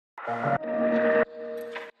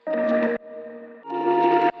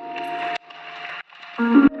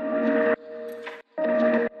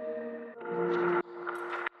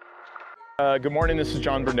Good morning, this is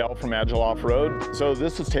John Brindell from Agile Off Road. So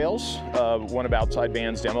this is Tails, one of Outside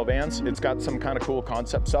Van's demo vans. It's got some kind of cool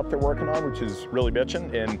concept stuff they're working on, which is really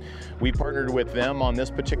bitchin', and we partnered with them on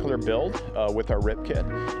this particular build with our rip kit,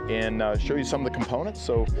 and show you some of the components.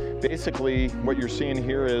 So basically what you're seeing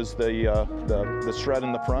here is the strut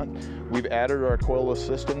in the front. We've added our coil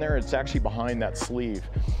assist in there. It's actually behind that sleeve.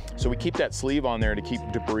 So we keep that sleeve on there to keep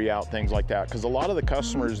debris out, things like that. Because a lot of the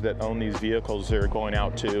customers that own these vehicles, they're going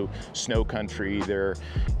out to snow country, they're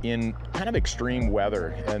in kind of extreme weather,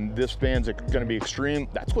 and this van's going to be extreme.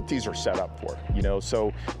 That's what these are set up for, you know.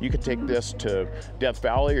 So you could take this to Death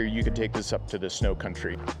Valley, or you could take this up to the snow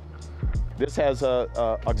country. This has a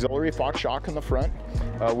auxiliary Fox shock in the front.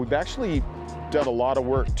 We've actually done a lot of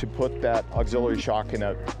work to put that auxiliary shock in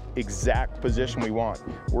a exact position we want.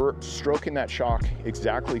 We're stroking that shock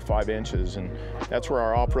exactly 5 inches, and that's where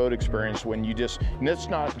our off-road experience, when you just, and it's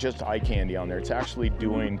not just eye candy on there, it's actually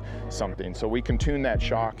doing something. So we can tune that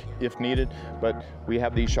shock if needed, but we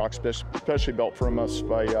have these shocks specially built from us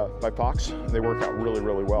by Fox. They work out really,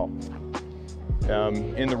 really well.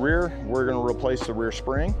 In the rear, we're going to replace the rear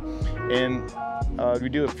spring, and we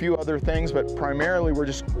do a few other things, but primarily we're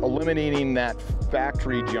just eliminating that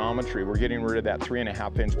factory geometry. We're getting rid of that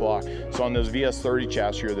 3.5-inch block. So on those VS30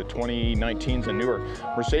 chassis, or the 2019s and newer,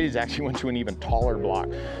 Mercedes actually went to an even taller block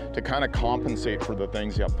to kind of compensate for the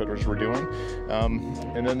things the upfitters were doing.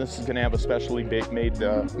 And then this is going to have a specially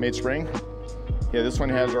made spring. Yeah, this one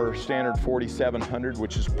has our standard 4700,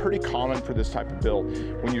 which is pretty common for this type of build.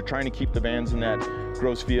 When you're trying to keep the vans in that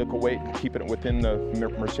gross vehicle weight and keeping it within the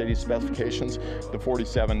Mercedes specifications, the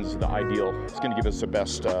 47 is the ideal. It's going to give us the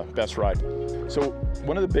best ride. So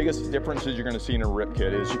one of the biggest differences you're going to see in a rip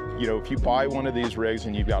kit is, you know, if you buy one of these rigs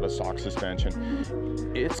and you've got a stock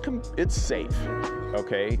suspension, it's safe.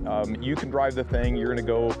 Okay, you can drive the thing. You're going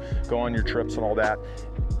to go on your trips and all that.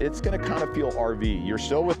 It's going to kind of feel RV. You're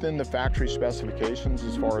still within the factory specifications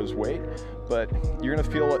as far as weight, but you're going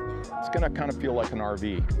to feel it. It's going to kind of feel like an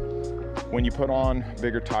RV. When you put on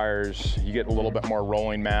bigger tires, you get a little bit more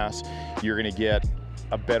rolling mass. You're going to get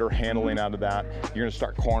a better handling out of that. You're gonna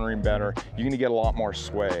start cornering better. You're gonna get a lot more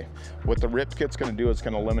sway. What the rip kit's gonna do is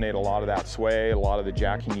gonna eliminate a lot of that sway, a lot of the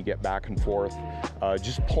jacking you get back and forth,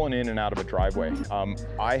 just pulling in and out of a driveway.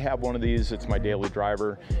 I have one of these, it's my daily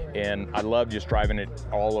driver, and I love just driving it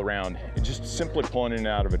all around. It's just simply pulling in and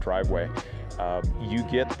out of a driveway. You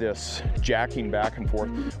get this jacking back and forth.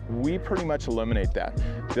 We pretty much eliminate that.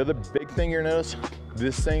 The other big thing you're gonna notice,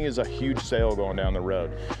 this thing is a huge sail going down the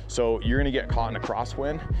road. So you're gonna get caught in a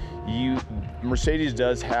crosswind. Mercedes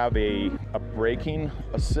does have a braking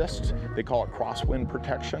assist. They call it crosswind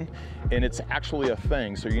protection, and it's actually a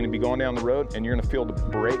thing. So you're gonna be going down the road and you're gonna feel the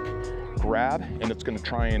brake grab, and it's gonna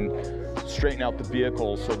try and straighten out the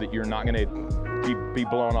vehicle so that you're not gonna be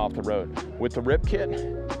blown off the road. With the rip kit,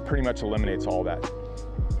 pretty much eliminates all that.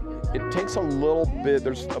 It takes a little bit,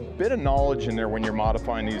 there's a bit of knowledge in there when you're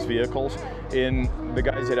modifying these vehicles, and the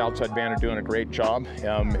guys at Outside Van are doing a great job,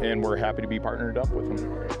 and we're happy to be partnered up with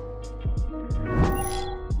them.